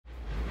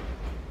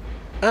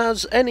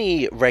As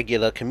any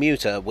regular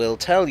commuter will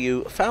tell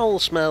you, foul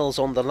smells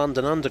on the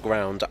London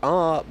Underground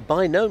are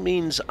by no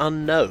means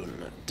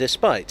unknown,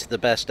 despite the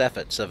best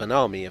efforts of an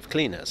army of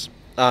cleaners.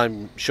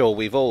 I'm sure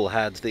we've all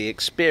had the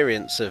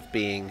experience of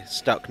being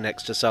stuck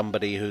next to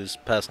somebody whose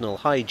personal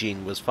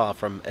hygiene was far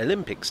from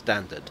Olympic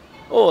standard,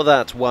 or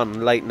that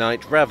one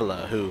late-night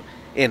reveller who,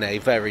 in a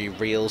very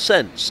real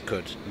sense,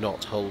 could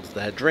not hold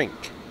their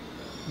drink.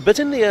 But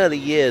in the early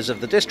years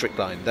of the District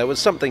Line there was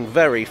something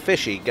very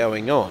fishy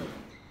going on.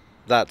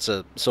 That's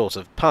a sort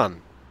of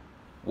pun.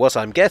 What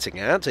I'm getting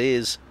at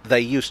is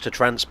they used to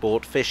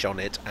transport fish on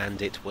it,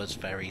 and it was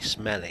very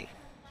smelly.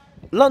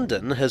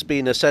 London has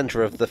been a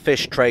centre of the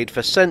fish trade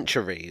for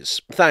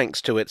centuries,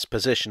 thanks to its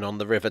position on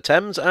the River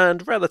Thames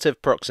and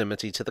relative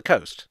proximity to the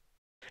coast.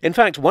 In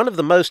fact, one of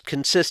the most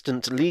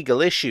consistent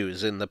legal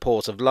issues in the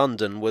Port of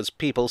London was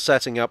people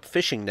setting up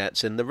fishing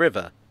nets in the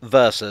river,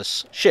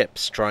 versus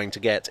ships trying to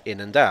get in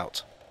and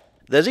out.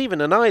 There's even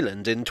an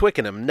island in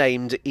Twickenham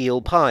named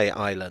Eel Pie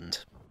Island.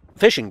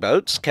 Fishing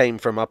boats came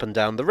from up and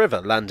down the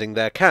river, landing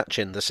their catch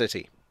in the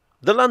city.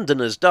 The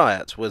Londoners'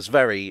 diet was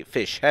very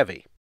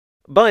fish-heavy.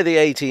 By the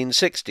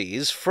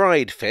 1860s,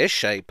 fried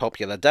fish, a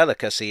popular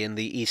delicacy in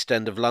the East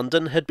End of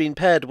London, had been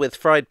paired with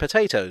fried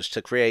potatoes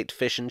to create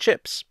fish and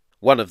chips.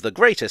 One of the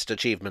greatest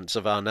achievements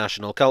of our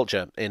national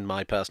culture, in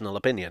my personal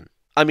opinion.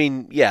 I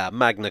mean, yeah,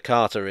 Magna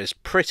Carta is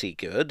pretty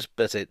good,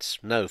 but it's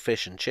no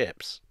fish and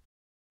chips.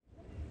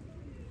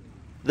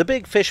 The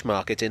big fish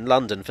market in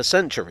London for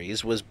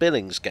centuries was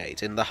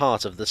Billingsgate, in the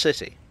heart of the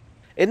city.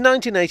 In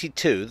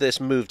 1982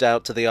 this moved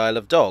out to the Isle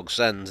of Dogs,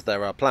 and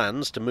there are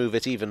plans to move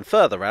it even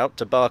further out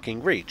to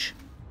Barking Reach.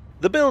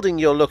 The building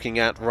you're looking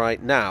at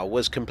right now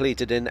was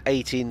completed in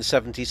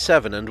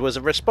 1877 and was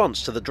a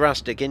response to the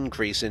drastic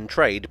increase in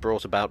trade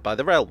brought about by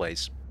the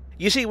railways.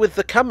 You see, with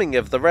the coming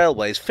of the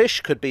railways,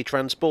 fish could be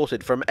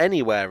transported from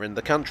anywhere in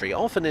the country,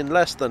 often in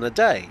less than a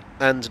day,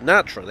 and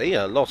naturally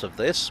a lot of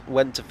this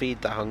went to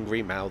feed the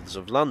hungry mouths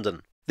of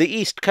London. The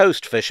East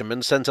Coast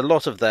fishermen sent a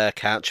lot of their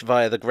catch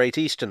via the Great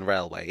Eastern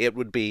Railway. It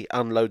would be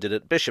unloaded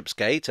at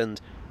Bishopsgate and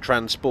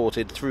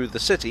transported through the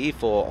city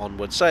for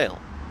onward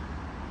sale.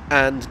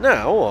 And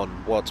now,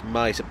 on what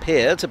might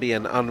appear to be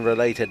an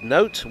unrelated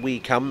note, we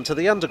come to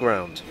the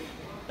Underground.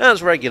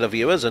 As regular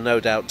viewers are no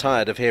doubt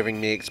tired of hearing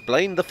me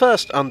explain, the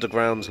first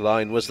Underground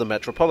line was the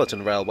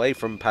Metropolitan Railway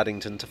from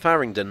Paddington to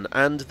Farringdon,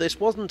 and this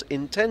wasn't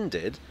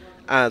intended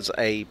as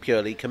a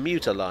purely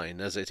commuter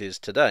line as it is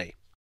today.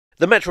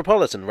 The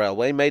Metropolitan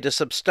Railway made a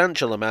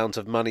substantial amount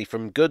of money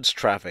from goods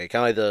traffic,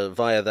 either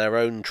via their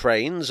own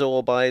trains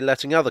or by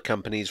letting other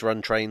companies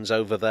run trains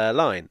over their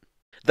line.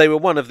 They were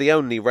one of the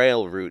only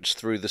rail routes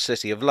through the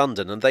City of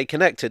London, and they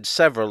connected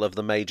several of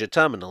the major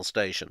terminal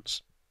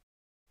stations.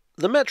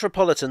 The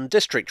Metropolitan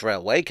District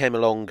Railway came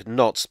along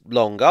not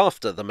long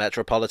after the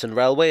Metropolitan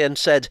Railway and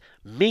said,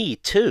 "Me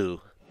too."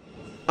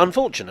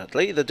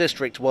 Unfortunately, the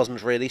district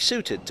wasn't really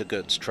suited to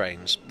goods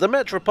trains. The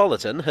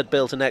Metropolitan had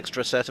built an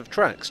extra set of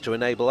tracks to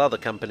enable other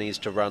companies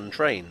to run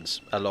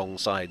trains,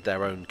 alongside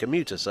their own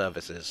commuter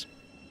services.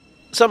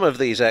 Some of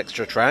these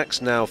extra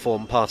tracks now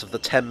form part of the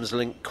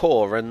Thameslink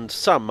core, and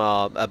some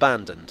are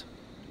abandoned.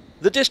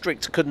 The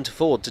district couldn't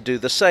afford to do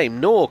the same,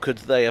 nor could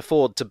they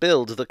afford to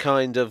build the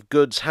kind of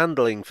goods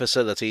handling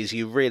facilities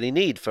you really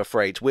need for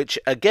freight, which,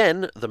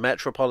 again, the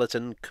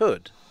Metropolitan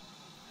could.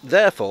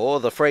 Therefore,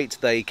 the freight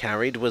they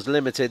carried was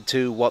limited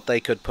to what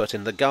they could put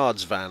in the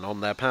guards van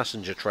on their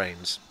passenger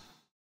trains.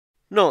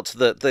 Not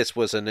that this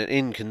was an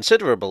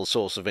inconsiderable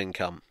source of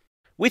income.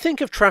 We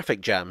think of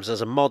traffic jams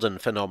as a modern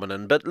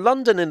phenomenon, but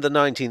London in the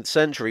 19th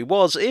century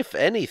was, if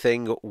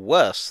anything,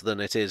 worse than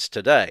it is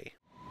today.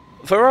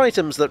 For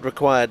items that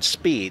required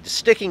speed,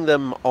 sticking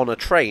them on a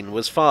train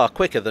was far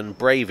quicker than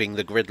braving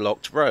the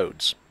gridlocked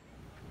roads.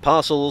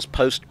 Parcels,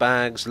 post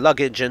bags,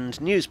 luggage and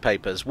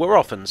newspapers were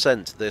often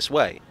sent this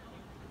way.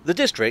 The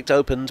district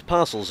opened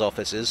parcels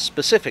offices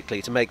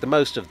specifically to make the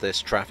most of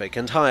this traffic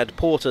and hired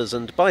porters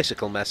and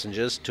bicycle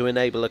messengers to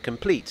enable a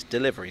complete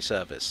delivery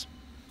service.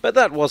 But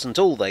that wasn't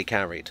all they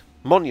carried.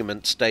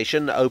 Monument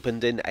Station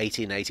opened in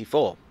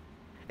 1884.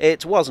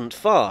 It wasn't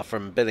far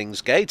from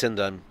Billingsgate, and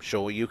I'm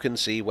sure you can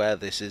see where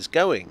this is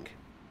going.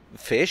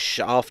 Fish,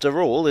 after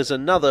all, is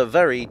another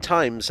very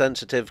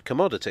time-sensitive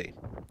commodity,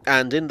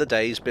 and in the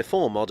days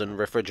before modern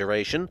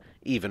refrigeration,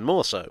 even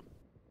more so.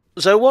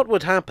 So what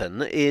would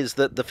happen is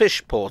that the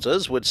fish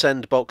porters would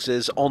send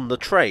boxes on the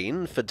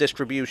train for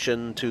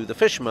distribution to the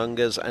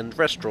fishmongers and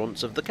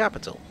restaurants of the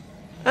capital.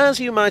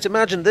 As you might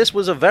imagine, this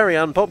was a very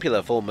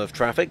unpopular form of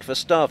traffic for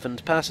staff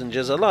and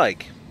passengers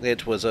alike.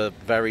 It was a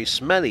very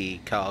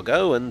smelly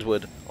cargo and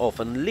would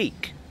often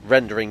leak,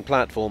 rendering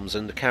platforms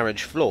and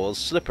carriage floors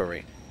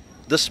slippery.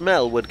 The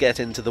smell would get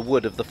into the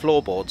wood of the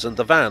floorboards and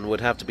the van would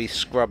have to be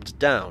scrubbed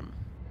down.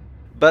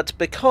 But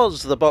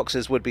because the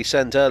boxes would be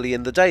sent early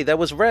in the day, there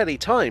was rarely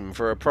time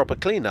for a proper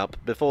clean-up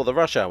before the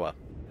rush hour.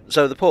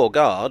 So the poor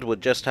guard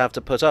would just have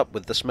to put up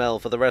with the smell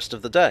for the rest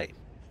of the day.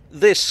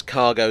 This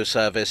cargo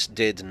service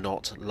did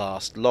not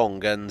last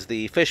long, and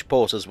the fish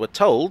porters were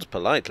told,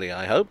 politely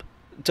I hope,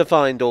 to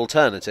find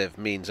alternative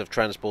means of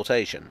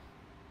transportation.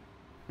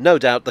 No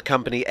doubt the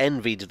company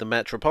envied the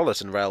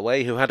Metropolitan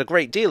Railway, who had a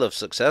great deal of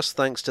success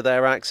thanks to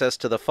their access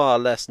to the far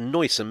less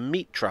noisome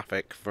meat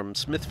traffic from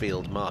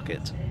Smithfield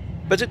Market.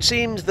 But it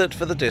seemed that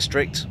for the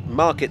district,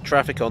 market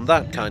traffic on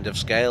that kind of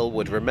scale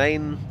would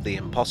remain the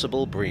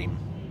impossible dream.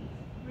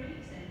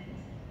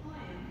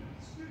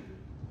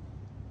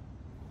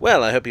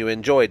 Well, I hope you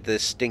enjoyed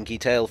this stinky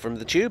tale from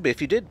the tube.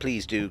 If you did,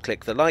 please do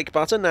click the like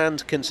button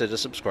and consider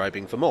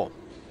subscribing for more.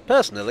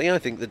 Personally, I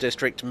think the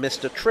district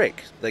missed a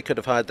trick. They could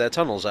have hired their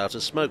tunnels out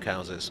as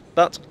smokehouses.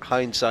 But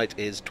hindsight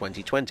is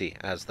 20/20,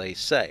 as they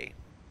say.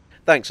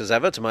 Thanks as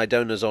ever to my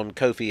donors on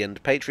Ko-fi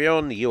and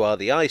Patreon. You are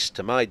the ice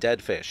to my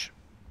dead fish.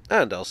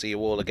 And I'll see you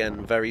all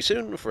again very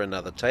soon for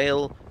another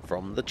tale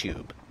from the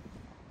tube.